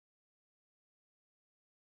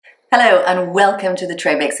Hello and welcome to the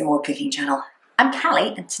Traybakes and More Cooking channel. I'm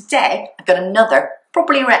Callie and today I've got another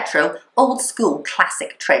properly retro, old school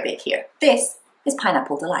classic tray bake here. This is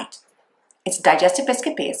Pineapple Delight. It's a digestive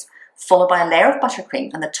biscuit base followed by a layer of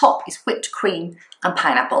buttercream and the top is whipped cream and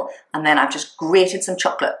pineapple, and then I've just grated some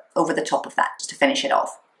chocolate over the top of that just to finish it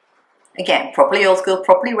off. Again, properly old school,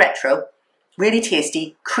 properly retro, really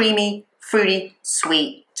tasty, creamy, fruity,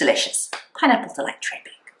 sweet, delicious. Pineapple Delight tray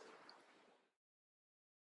bake.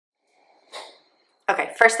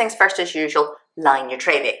 Okay, first things first as usual, line your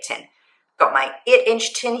tray bake tin. Got my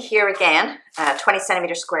 8-inch tin here again,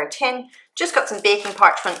 20cm square tin. Just got some baking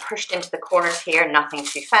parchment pushed into the corners here, nothing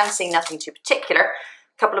too fancy, nothing too particular.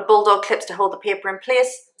 A couple of bulldog clips to hold the paper in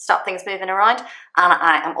place, stop things moving around. And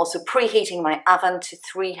I am also preheating my oven to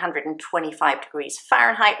 325 degrees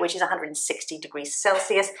Fahrenheit, which is 160 degrees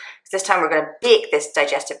Celsius. This time we're going to bake this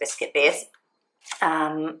digestive biscuit base.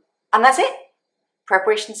 And that's it.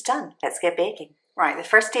 Preparation's done. Let's get baking. Right, the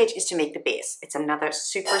first stage is to make the base. It's another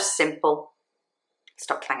super simple,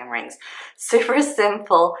 stop clanging rings, super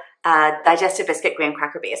simple digestive biscuit graham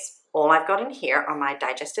cracker base. All I've got in here are my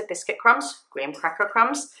digestive biscuit crumbs, graham cracker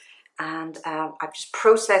crumbs, and I've just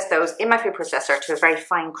processed those in my food processor to a very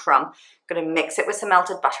fine crumb. I'm going to mix it with some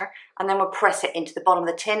melted butter, and then we'll press it into the bottom of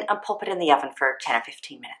the tin and pop it in the oven for 10 or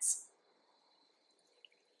 15 minutes.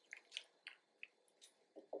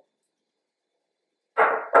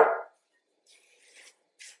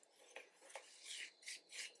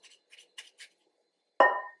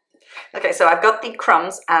 Okay, so I've got the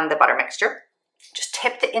crumbs and the butter mixture. Just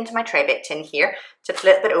tipped it into my tray bake tin here. Tipped a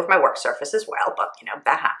little bit over my work surface as well, but you know,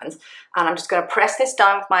 that happens. And I'm just going to press this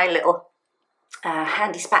down with my little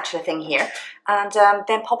handy spatula thing here and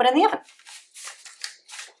then pop it in the oven.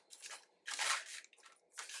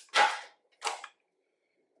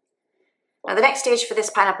 Now the next stage for this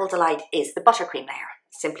Pineapple Delight is the buttercream layer.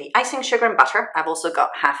 Simply icing, sugar and butter. I've also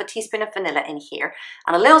got half a teaspoon of vanilla in here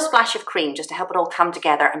and a little splash of cream just to help it all come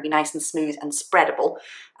together and be nice and smooth and spreadable.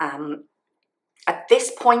 At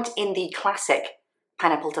this point in the classic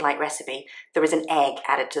Pineapple Delight recipe, there is an egg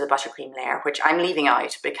added to the buttercream layer, which I'm leaving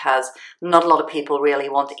out because not a lot of people really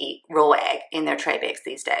want to eat raw egg in their tray bakes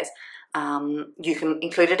these days. You can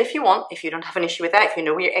include it if you want, if you don't have an issue with that, if you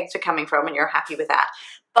know where your eggs are coming from and you're happy with that.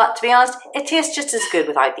 But to be honest, it tastes just as good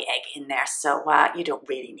without the egg in there, so you don't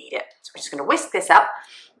really need it. So we're just going to whisk this up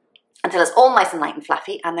until it's all nice and light and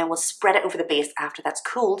fluffy, and then we'll spread it over the base after that's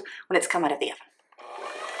cooled when it's come out of the oven.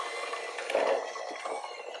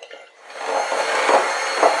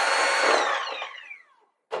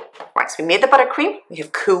 Right, so we made the buttercream, we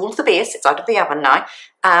have cooled the base, it's out of the oven now,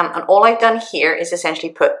 and all I've done here is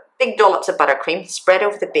essentially put big dollops of buttercream spread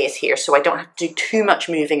over the base here so I don't have to do too much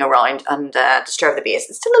moving around and disturb the base.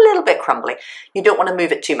 It's still a little bit crumbly. You don't want to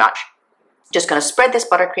move it too much. Just going to spread this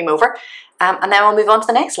buttercream over and then we'll move on to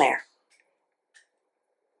the next layer.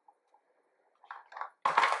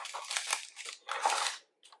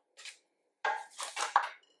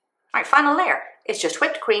 Right, final layer is just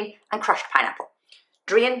whipped cream and crushed pineapple.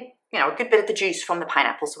 Drain, you know, a good bit of the juice from the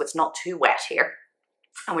pineapple so it's not too wet here.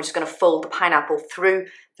 And we're just going to fold the pineapple through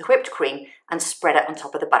the whipped cream and spread it on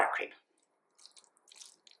top of the buttercream.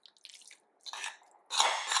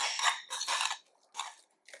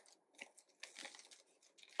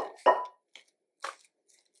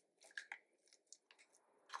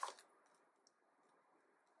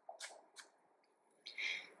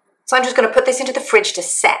 So I'm just going to put this into the fridge to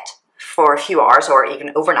set for a few hours or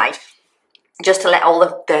even overnight, just to let all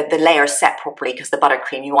the layers set properly, because the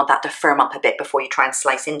buttercream, you want that to firm up a bit before you try and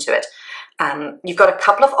slice into it. You've got a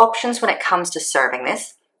couple of options when it comes to serving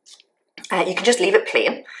this. You can just leave it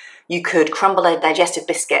plain. You could crumble a digestive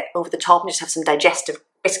biscuit over the top and just have some digestive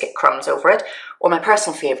biscuit crumbs over it. Or my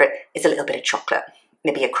personal favourite is a little bit of chocolate.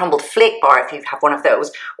 Maybe a crumbled flake bar if you have one of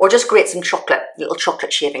those. Or just grate some chocolate, little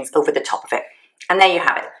chocolate shavings over the top of it. And there you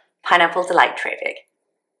have it, Pineapple Delight Tray Bake.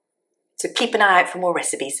 So keep an eye out for more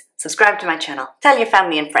recipes, subscribe to my channel, tell your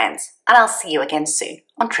family and friends, and I'll see you again soon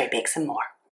on Traybakes and More.